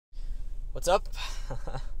What's up?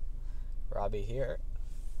 Robby here,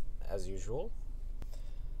 as usual.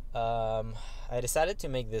 I decided to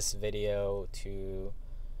make this video to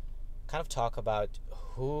kind of talk about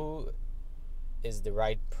who is the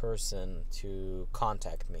right person to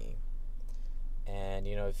contact me. And,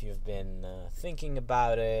 if you've been thinking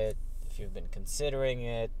about it, if you've been considering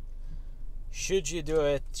it, should you do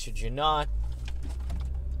it, should you not?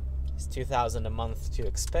 Is $2,000 a month too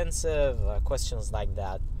expensive? Questions like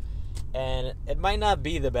that. And it might not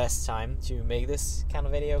be the best time to make this kind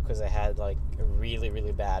of video because I had a really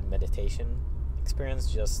bad meditation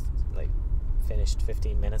experience just finished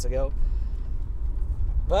 15 minutes ago.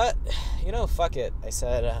 But fuck it, I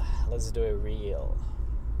said let's do it real,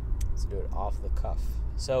 let's do it off the cuff.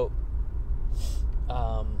 So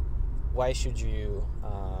why should you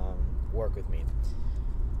work with me?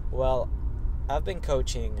 Well, I've been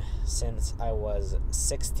coaching since I was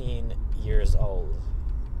 16 years old.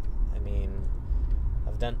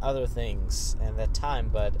 I've done other things in that time,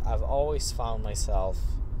 but I've always found myself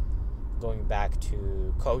going back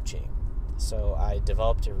to coaching. So I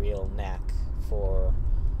developed a real knack for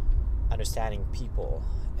understanding people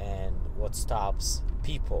and what stops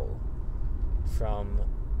people from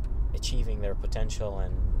achieving their potential.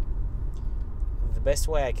 And the best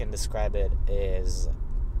way I can describe it is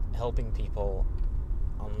helping people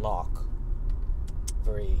unlock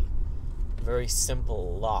very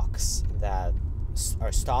simple locks that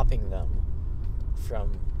are stopping them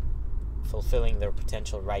from fulfilling their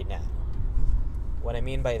potential right now. What I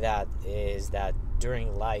mean by that is that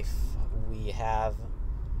during life we have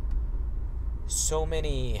so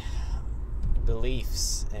many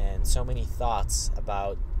beliefs and so many thoughts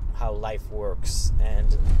about how life works,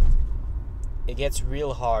 and it gets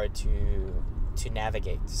real hard to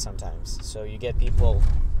navigate sometimes. So you get people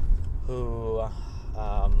who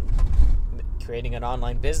creating an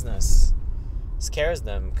online business scares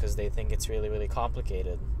them because they think it's really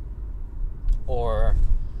complicated, or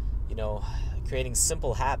creating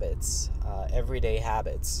simple habits, everyday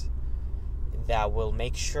habits that will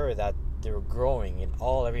make sure that they're growing in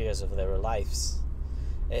all areas of their lives.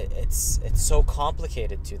 It's so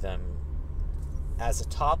complicated to them as a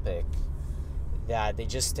topic that they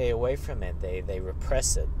just stay away from it. They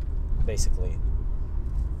repress it, basically.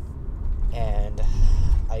 And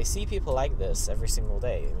I see people like this every single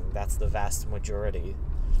day. That's the vast majority,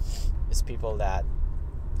 is people that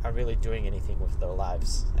aren't really doing anything with their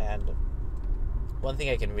lives. And one thing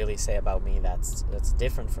I can really say about me that's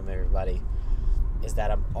different from everybody is that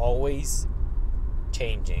I'm always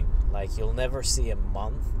changing. You'll never see a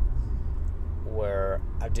month where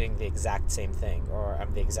I'm doing the exact same thing or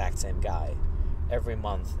I'm the exact same guy. Every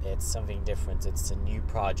month it's something different. It's a new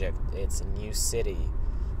project, it's a new city,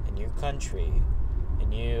 a new country, a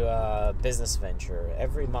new business venture.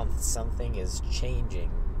 Every month something is changing.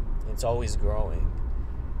 It's always growing.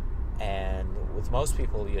 And with most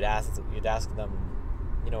people, you'd ask them,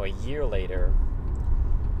 a year later,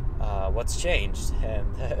 what's changed?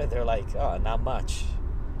 And they're like, oh, not much.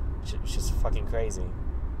 It's just fucking crazy.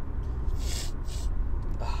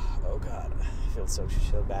 Oh God, I feel so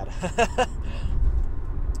bad.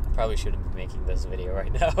 Probably shouldn't be making this video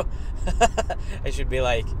right now. I should be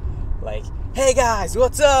like, hey guys,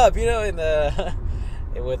 what's up? In the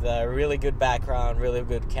with a really good background, really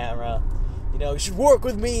good camera. You should work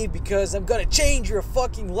with me because I'm gonna change your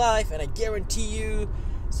fucking life, and I guarantee you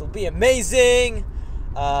this will be amazing.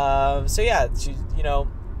 So yeah,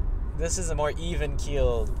 this is a more even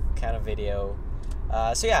keeled kind of video.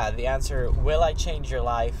 So yeah, the answer: will I change your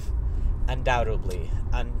life? Undoubtedly,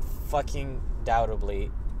 unfucking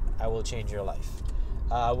doubtedly, I will change your life.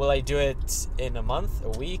 Will I do it in a month, a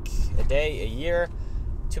week, a day, a year?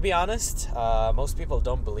 To be honest, most people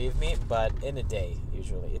don't believe me, but in a day,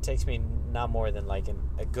 usually. It takes me not more than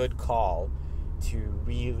a good call to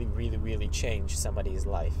really change somebody's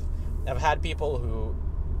life. I've had people who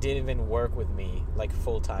didn't even work with me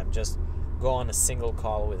full-time, just go on a single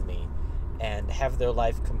call with me and have their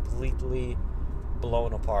life completely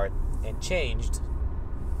blown apart and changed.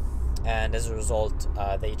 And as a result,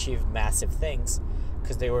 they achieved massive things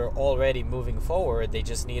because they were already moving forward. They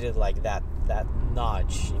just needed that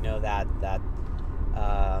nudge, that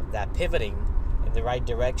pivoting in the right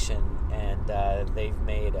direction, and they've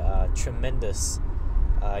made tremendous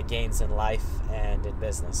gains in life and in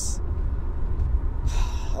business.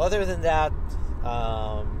 Other than that,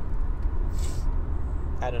 I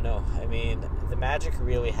don't know. The magic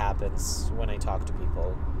really happens when I talk to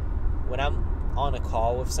people. When I'm on a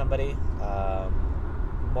call with somebody,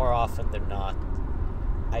 more often than not,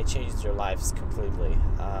 I change their lives completely.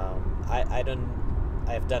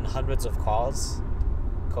 I've done hundreds of calls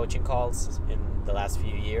coaching calls in the last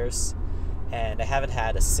few years, and I haven't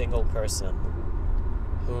had a single person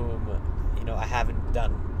whom, you know, I haven't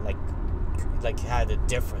done like had a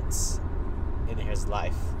difference in his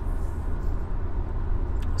life.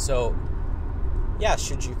 So yeah,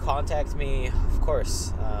 should you contact me? Of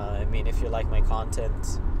course. I mean, if you like my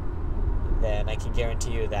content, then I can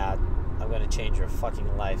guarantee you that I'm going to change your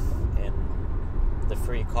fucking life in the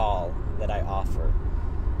free call that I offer.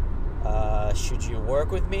 Should you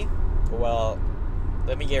work with me? Well,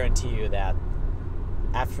 let me guarantee you that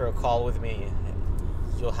after a call with me,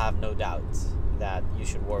 you'll have no doubt that you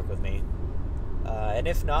should work with me. And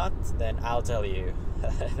if not, then I'll tell you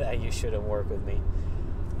that you shouldn't work with me.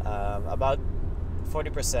 About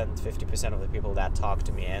 40%, 50% of the people that talk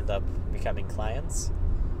to me end up becoming clients.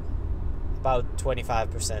 About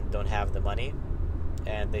 25% don't have the money,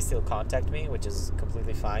 and they still contact me, which is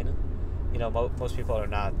completely fine. You know, most people are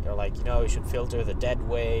not. They're like, you know, you should filter the dead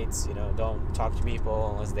weights. You know, don't talk to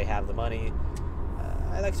people unless they have the money.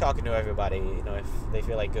 I like talking to everybody. You know, if they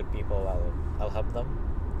feel like good people, I'll help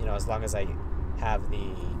them. You know, as long as I have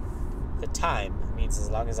the time. It means as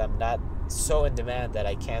long as I'm not so in demand that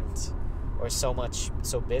I can't, or so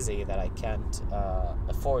busy that I can't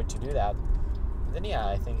afford to do that, then yeah,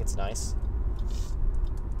 I think it's nice.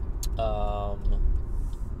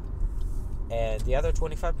 And the other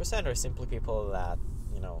 25% are simply people that,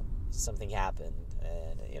 you know, something happened,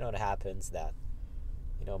 and you know, it happens that,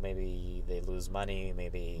 you know, maybe they lose money,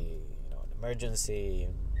 maybe, you know, an emergency,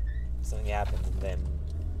 something happens, and then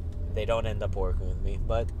they don't end up working with me.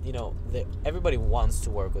 But, you know, everybody wants to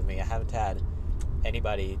work with me. I haven't had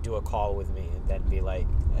anybody do a call with me and then be like,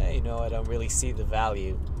 hey, you know, I don't really see the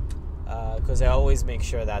value, because I always make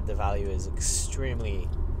sure that the value is extremely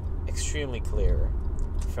clear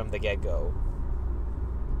from the get-go.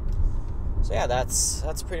 So yeah,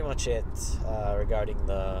 that's pretty much it regarding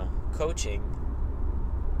the coaching.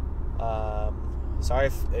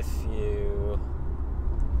 Sorry if you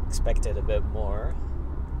expected a bit more.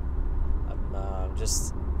 I'm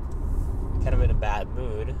just kind of in a bad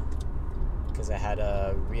mood because I had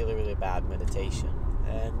a really bad meditation.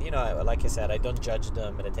 And, you know, like I said, I don't judge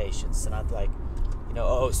the meditations. It's not like, you know,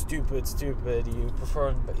 oh, stupid, you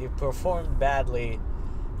performed badly,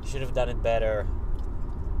 you should have done it better.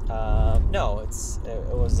 No, it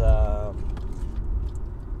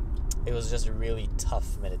was just a really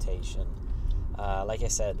tough meditation. Like I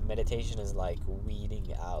said, meditation is like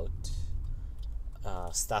weeding out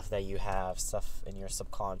stuff that you have, stuff in your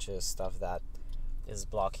subconscious, stuff that is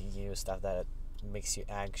blocking you, stuff that makes you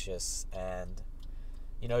anxious. And,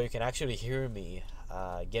 you know, you can actually hear me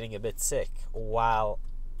getting a bit sick while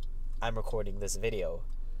I'm recording this video.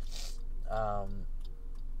 And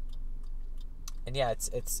yeah,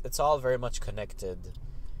 it's all very much connected.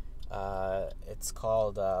 It's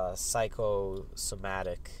called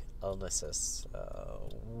psychosomatic illnesses.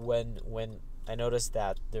 When I noticed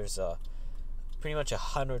that there's a pretty much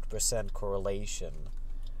 100% correlation,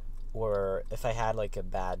 where if I had like a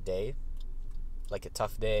bad day, like a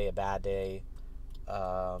tough day, a bad day,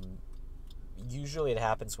 usually it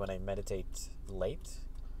happens when I meditate late,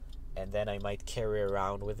 and then I might carry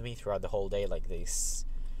around with me throughout the whole day like this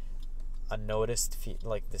unnoticed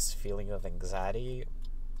like this feeling of anxiety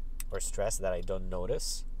or stress that I don't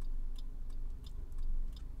notice.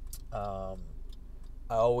 I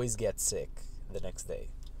always get sick the next day,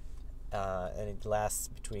 and it lasts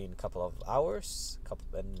between a couple of hours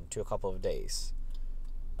to a couple of days,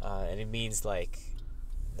 and it means like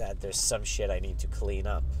that there's some shit I need to clean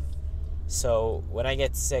up. So when I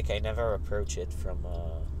get sick, I never approach it from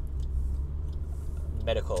a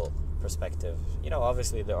medical perspective. You know,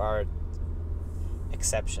 obviously there are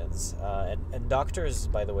exceptions, and doctors,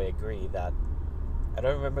 by the way, agree that, I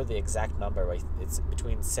don't remember the exact number, but it's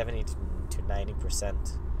between 70 to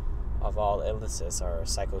 90% of all illnesses are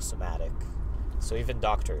psychosomatic. So even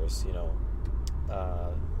doctors, you know,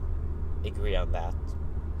 agree on that.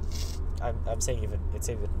 I'm saying it's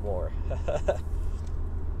even more.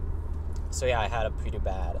 So yeah, I had a pretty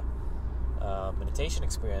bad meditation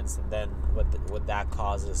experience, and then what that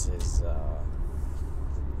causes is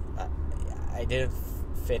I didn't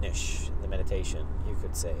finish the meditation. You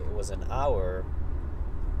could say it was an hour,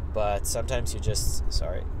 but sometimes you just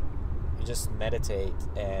meditate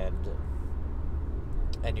and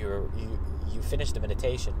you finish the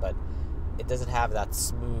meditation, but it doesn't have that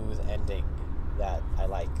smooth ending that I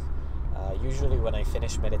like. Usually when I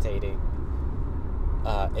finish meditating,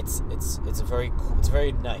 it's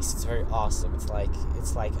very nice. It's very awesome. It's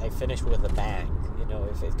like I finish with a bang. You know,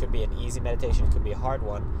 if it could be an easy meditation, it could be a hard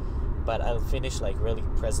one, but I'll finish like really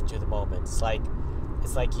present to the moment. It's like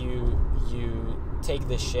you take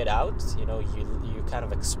the shit out, you know, you kind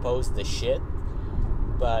of expose the shit,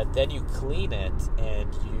 but then you clean it,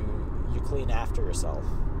 and you clean after yourself.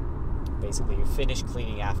 Basically, you finish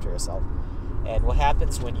cleaning after yourself. And what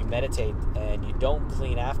happens when you meditate and you don't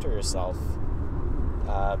clean after yourself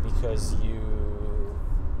because you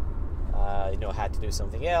had to do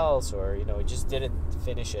something else, or you just didn't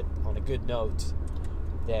finish it on a good note,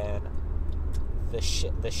 then the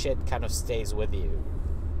shit kind of stays with you,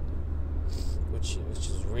 which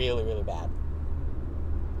is really, really bad.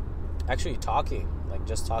 Actually,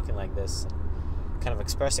 just talking like this, kind of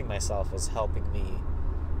expressing myself, is helping me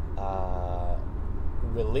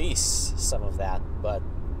release some of that. But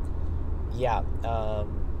yeah,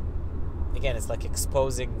 again, it's like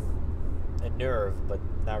exposing a nerve, but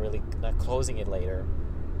not closing it later.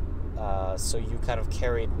 So you kind of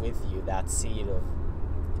carry it with you, that seed of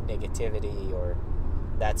negativity or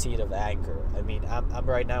that seed of anger. I mean, I'm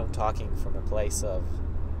right now talking from a place of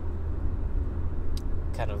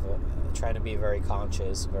kind of trying to be very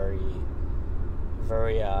conscious, very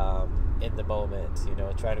in the moment,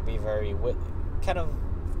 trying to be very kind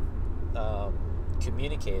of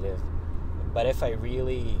communicative. But if I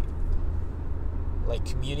really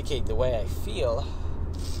communicate the way I feel,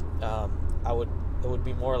 it would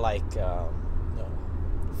be more like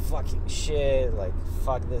fucking shit, like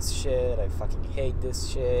fuck this shit, I fucking hate this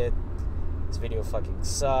shit, this video fucking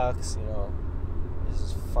sucks, this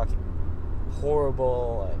is fucking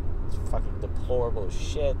horrible, like it's fucking deplorable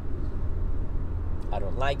shit, I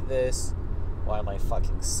don't like this, why am I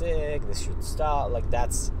fucking sick, this should stop. Like,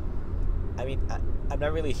 that's, I mean, I'm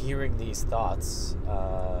not really hearing these thoughts,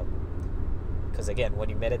 because again, when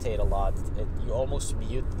you meditate a lot, you almost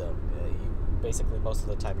mute them. Basically, most of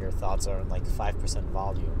the time your thoughts are in like 5%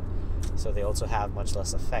 volume, so they also have much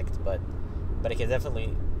less effect, but I can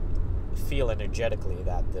definitely feel energetically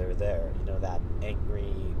that they're there, that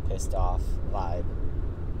angry, pissed off vibe.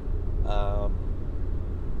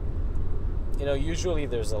 Usually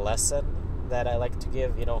there's a lesson that I like to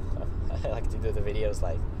give. I like to do the videos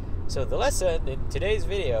like, so the lesson in today's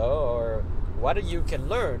video, or what you can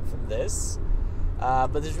learn from this,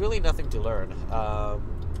 but there's really nothing to learn.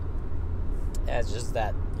 It's just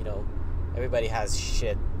that everybody has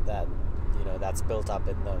shit that that's built up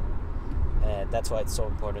in them, and that's why it's so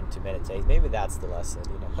important to meditate. Maybe that's the lesson.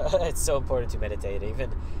 It's so important to meditate.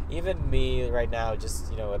 Even me right now,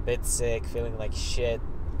 just a bit sick, feeling like shit.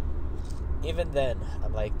 Even then,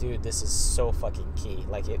 I'm like, dude, this is so fucking key.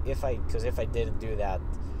 Like, if I didn't do that,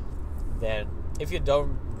 then if you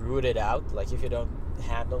don't root it out, like if you don't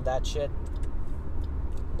handle that shit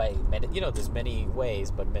by there's many ways,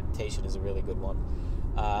 but meditation is a really good one.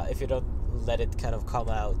 If you don't let it kind of come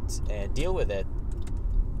out and deal with it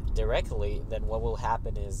directly, then what will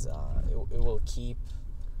happen is it will keep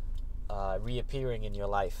reappearing in your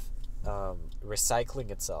life, recycling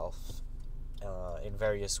itself in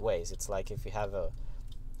various ways. It's like if you have a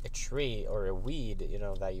tree or a weed,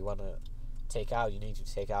 that you want to take out, you need to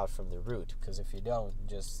take out from the root, because if you don't,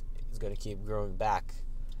 it's going to keep growing back,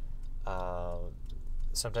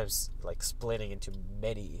 sometimes like splitting into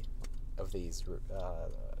many of these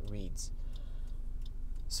weeds.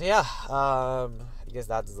 So yeah, I guess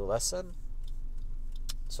that's the lesson.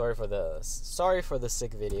 Sorry for the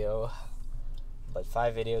sick video, but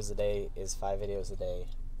 5 videos a day is 5 videos a day,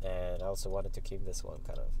 and I also wanted to keep this one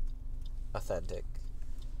kind of authentic.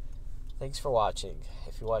 Thanks for watching.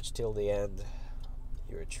 If you watched till the end,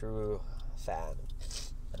 you're a true fan,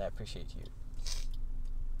 and I appreciate you.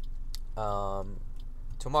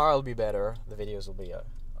 Tomorrow will be better. The videos will be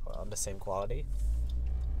on the same quality.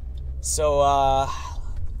 So,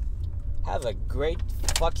 have a great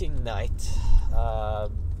fucking night.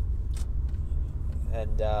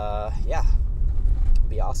 Yeah,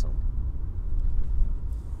 be awesome.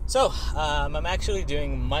 So, I'm actually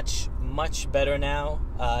doing much better now.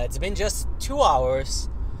 It's been just 2 hours,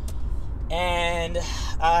 and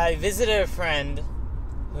I visited a friend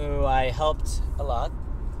who I helped a lot,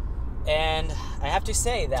 and I have to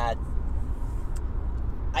say that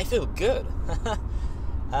I feel good.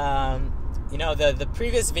 The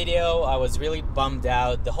previous video, I was really bummed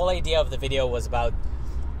out. The whole idea of the video was about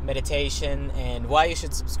meditation and why you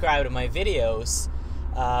should subscribe to my videos.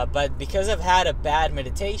 But because I've had a bad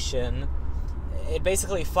meditation, it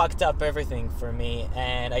basically fucked up everything for me,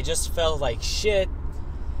 and I just felt like shit.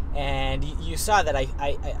 And you saw that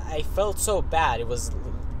I felt so bad. It was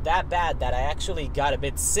that bad that I actually got a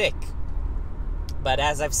bit sick. But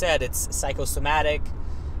as I've said, it's psychosomatic,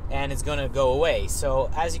 and it's gonna go away. So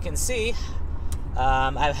as you can see,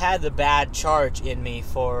 I've had the bad charge in me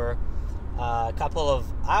for a couple of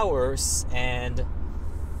hours, and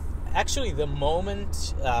actually, the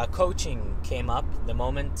moment coaching came up, the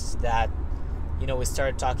moment that we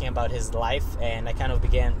started talking about his life, and I kind of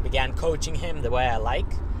began coaching him the way I like,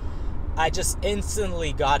 I just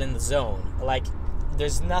instantly got in the zone. Like,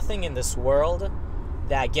 there's nothing in this world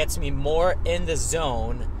that gets me more in the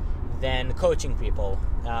zone than coaching people.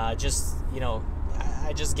 I just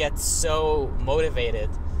get so motivated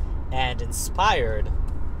and inspired.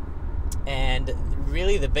 And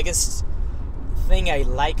really, the biggest thing I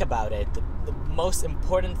like about it, the most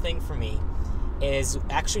important thing for me, is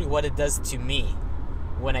actually what it does to me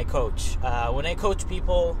when I coach. When I coach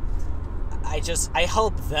people, I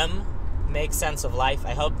help them make sense of life.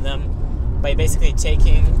 I help them by basically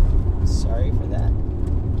taking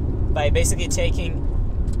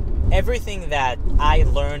everything that I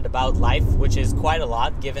learned about life, which is quite a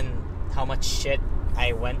lot given how much shit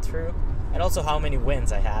I went through and also how many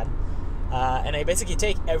wins I had. And I basically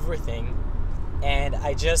take everything and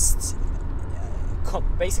I just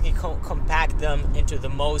compact them into the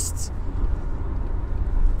most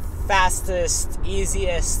fastest,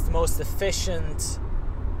 easiest, most efficient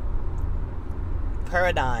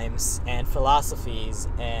paradigms and philosophies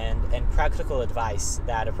and practical advice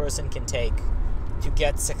that a person can take to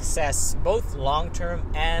get success, both long-term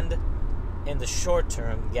and in the short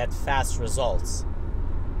term, get fast results.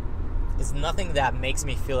 It's nothing that makes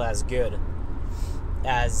me feel as good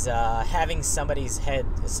as having somebody's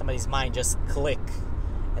mind just click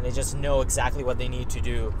and they just know exactly what they need to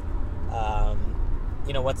do,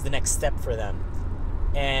 what's the next step for them.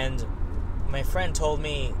 And my friend told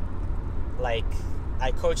me, like,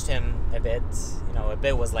 I coached him a bit, a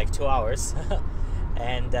bit was like 2 hours,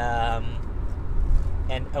 and at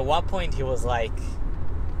one point he was like,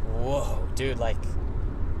 whoa, dude, like,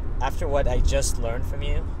 after what I just learned from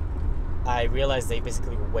you, I realized I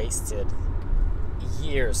basically wasted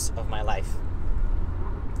years of my life.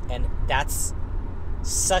 And that's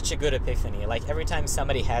such a good epiphany. Like, every time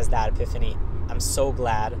somebody has that epiphany, I'm so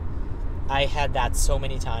glad. I had that so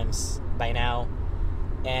many times by now.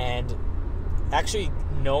 And actually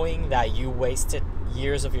knowing that you wasted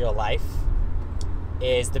years of your life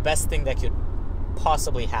is the best thing that could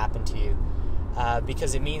possibly happen to you,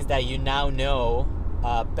 because it means that you now know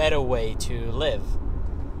a better way to live.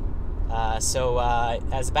 So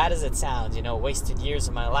as bad as it sounds, wasted years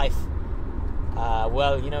of my life,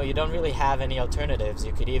 well, you don't really have any alternatives.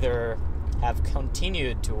 You could either have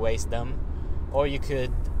continued to waste them, or you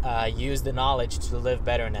could use the knowledge to live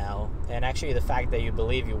better now. And actually, the fact that you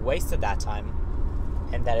believe you wasted that time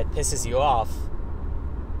and that it pisses you off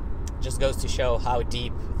just goes to show how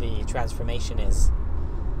deep the transformation is.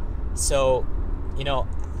 So,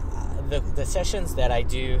 the sessions that I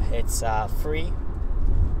do, it's free.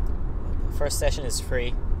 The first session is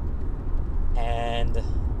free. And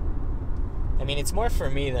I mean, it's more for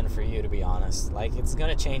me than for you, to be honest. Like, it's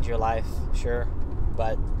gonna change your life, sure,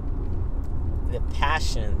 but the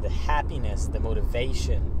passion, the happiness, the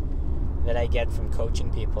motivation that I get from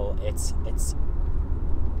coaching people,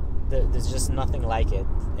 there's just nothing like it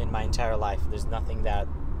in my entire life. There's nothing that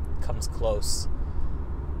comes close.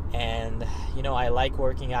 And I like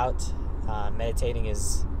working out. Meditating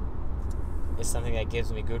is something that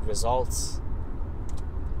gives me good results.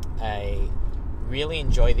 I really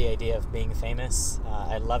enjoy the idea of being famous.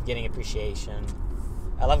 I love getting appreciation.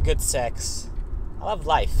 I love good sex. I love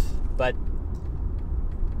life. But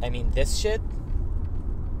I mean, this shit,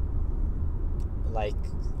 like,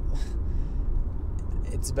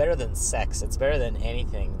 it's better than sex. It's better than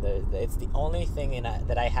anything. It's the only thing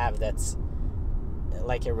that I have that's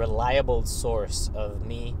like a reliable source of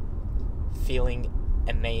me feeling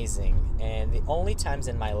amazing. And the only times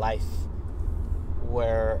in my life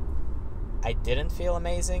where I didn't feel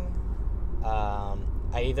amazing, I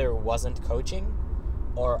either wasn't coaching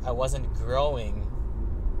or I wasn't growing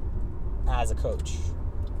as a coach.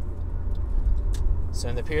 So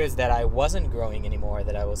in the periods that I wasn't growing anymore,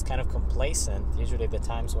 that I was kind of complacent, usually the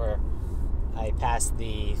times where I passed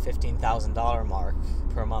the $15,000 mark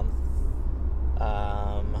per month,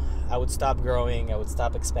 I would stop growing, I would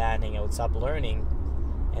stop expanding, I would stop learning,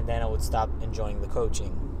 and then I would stop enjoying the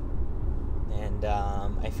coaching. And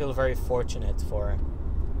I feel very fortunate for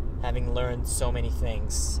having learned so many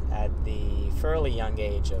things at the fairly young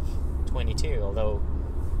age of 22, although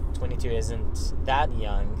 22 isn't that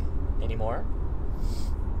young anymore.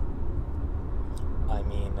 I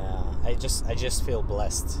mean, I just feel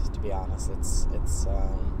blessed, to be honest. It's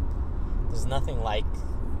there's nothing like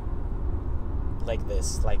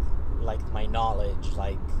this, like my knowledge,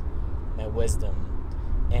 like my wisdom.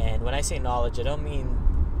 And when I say knowledge, I don't mean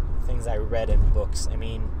things I read in books. I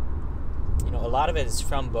mean, a lot of it is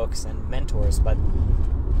from books and mentors, but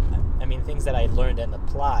things that I learned and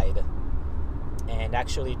applied and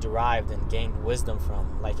actually derived and gained wisdom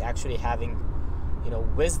from, like actually having,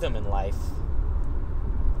 wisdom in life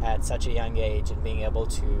at such a young age and being able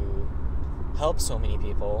to help so many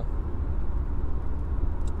people.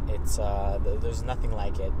 It's there's nothing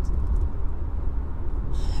like it.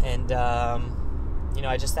 And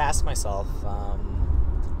I just asked myself,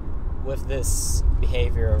 with this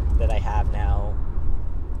behavior that I have now,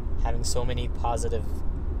 having so many positive,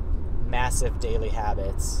 massive daily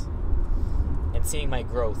habits, and seeing my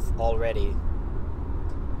growth already,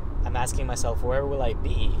 I'm asking myself, where will I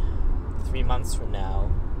be 3 months from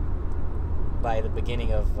now, by the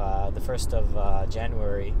beginning of the 1st of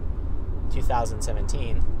January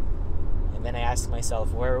 2017? And then I asked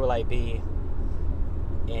myself, where will I be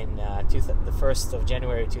in the 1st of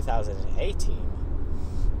January 2018?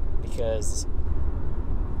 Because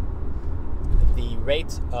the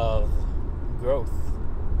rate of growth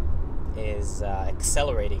is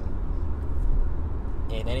accelerating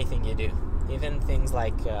in anything you do. Even things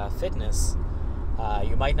like fitness,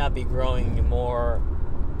 you might not be growing more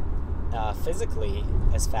physically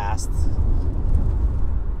as fast.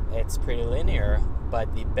 It's pretty linear,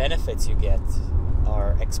 but the benefits you get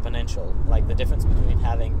are exponential. Like the difference between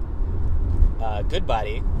having a good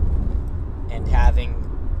body and having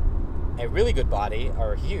a really good body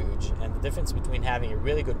are huge, and the difference between having a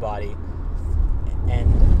really good body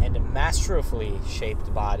and a masterfully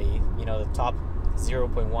shaped body, the top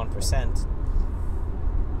 0.1%,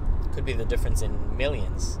 could be the difference in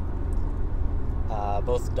millions,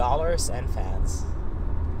 both dollars and fans.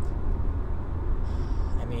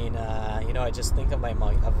 I just think about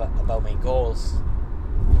my goals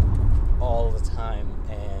all the time,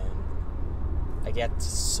 and I get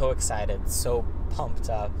so excited, so pumped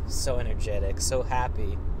up, so energetic, so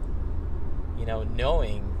happy,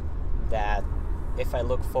 knowing that if I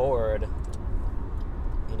look forward,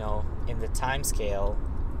 in the time scale,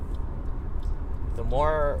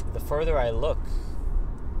 the further I look,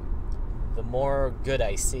 the more good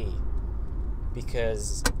I see.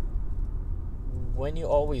 Because when you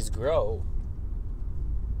always grow,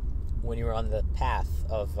 when you're on the path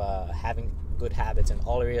of having good habits in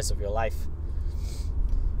all areas of your life,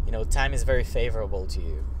 time is very favorable to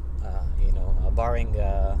you. Barring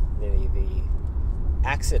the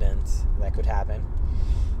accident that could happen.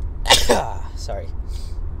 Sorry.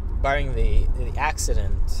 Barring the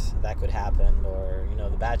accident that could happen, or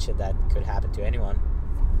the bad shit that could happen to anyone,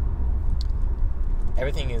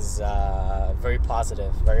 everything is very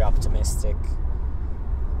positive, very optimistic.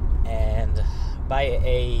 And by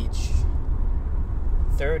age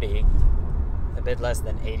 30, a bit less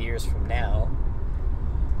than 8 years from now,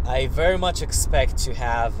 I very much expect to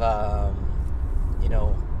have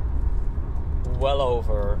well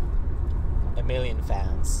over 1 million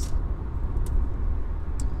fans,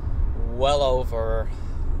 well over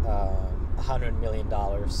 $100 million.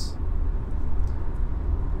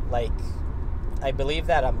 Like, I believe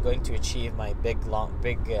that I'm going to achieve my big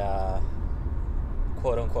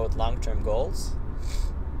quote-unquote long-term goals.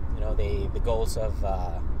 The goals of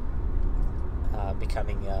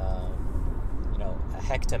becoming a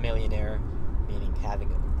hectamillionaire, meaning having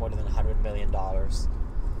more than $100 million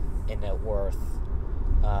in net worth,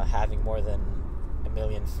 having more than 1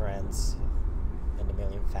 million friends and 1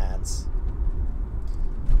 million fans,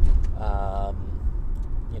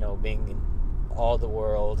 being in all the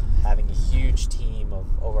world, having a huge team of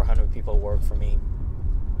over 100 people work for me,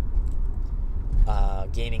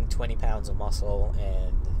 gaining 20 pounds of muscle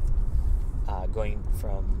and going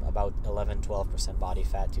from about 11-12% body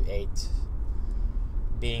fat to 8%,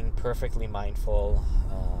 being perfectly mindful,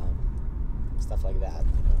 stuff like that.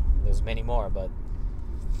 There's many more, but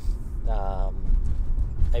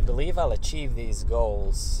I believe I'll achieve these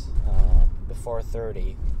goals before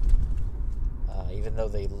 30, even though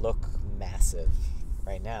they look massive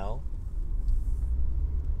right now.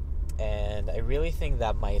 And I really think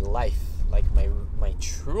that my life, like my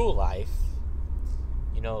true life,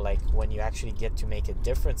 like when you actually get to make a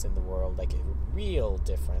difference in the world, like a real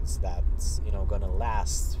difference that's gonna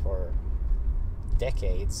last for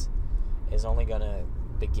decades, is only gonna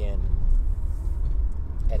begin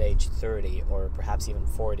at age 30 or perhaps even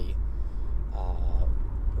 40,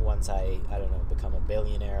 once I don't know, become a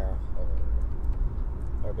billionaire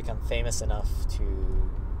or become famous enough to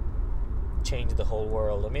change the whole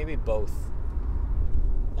world, or maybe both.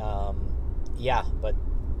 But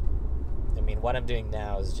what I'm doing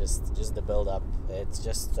now is just the build up. It's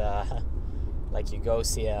just like you go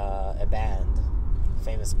see a band,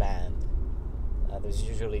 famous band. There's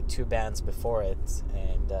usually 2 bands before it,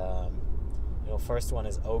 and first one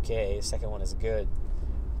is okay, second one is good,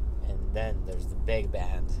 and then there's the big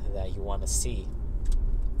band that you want to see.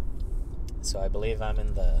 So I believe I'm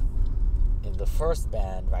in the first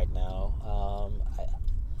band right now.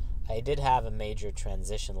 I did have a major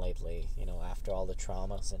transition lately, after all the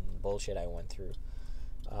traumas and bullshit I went through,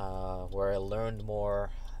 where I learned more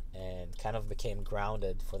and kind of became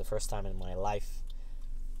grounded for the first time in my life,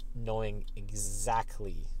 knowing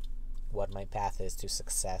exactly what my path is to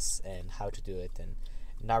success and how to do it, and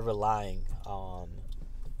not relying on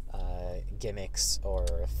gimmicks or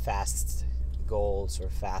fast goals or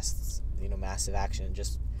fast, massive action,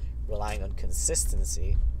 just relying on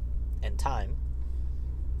consistency and time.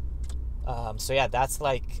 So yeah, that's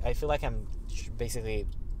like, I feel like I'm basically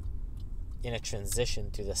in a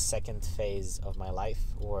transition to the second phase of my life,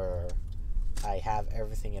 where I have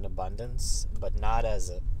everything in abundance, but not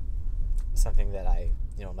as something that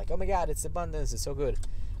I'm like, oh my god, it's abundance, it's so good,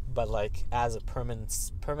 but like as a permanent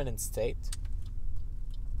state,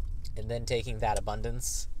 and then taking that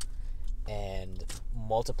abundance and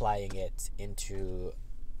multiplying it into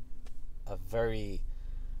a very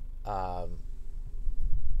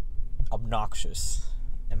obnoxious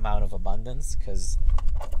amount of abundance, because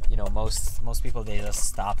most people, they just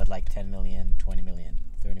stop at like 10 million, 20 million,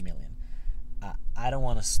 30 million. I don't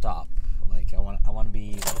want to stop. Like I want to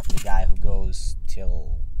be like the guy who goes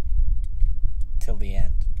till the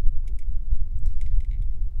end,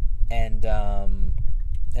 and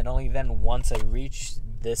only then, once I reach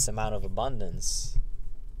this amount of abundance,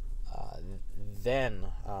 then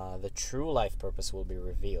the true life purpose will be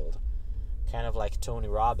revealed. Kind of like Tony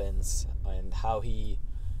Robbins and how he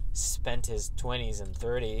spent his 20s and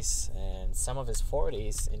 30s and some of his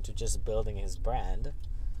 40s into just building his brand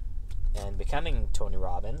and becoming Tony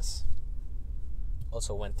Robbins.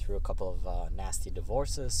 Also went through a couple of nasty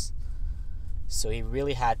divorces. So he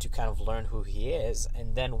really had to kind of learn who he is.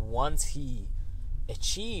 And then once he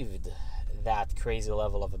achieved that crazy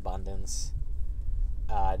level of abundance,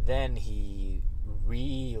 then he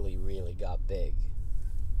really, really got big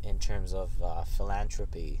in terms of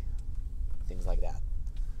philanthropy, things like that.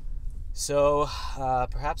 So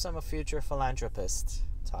perhaps I'm a future philanthropist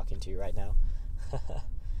talking to you right now.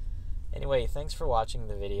 Anyway, thanks for watching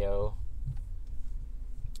the video.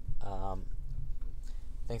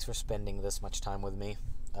 Thanks for spending this much time with me,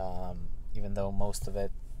 even though most of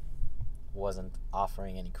it wasn't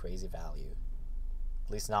offering any crazy value,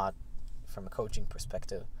 at least not from a coaching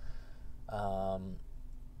perspective.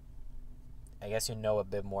 I guess you know a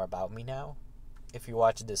bit more about me now. If you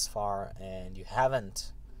watched this far and you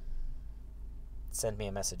haven't sent me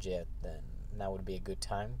a message yet, then now would be a good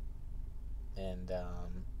time. And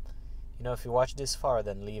if you watched this far,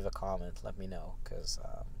 then leave a comment, let me know, because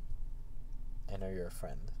I know you're a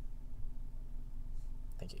friend.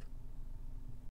 Thank you.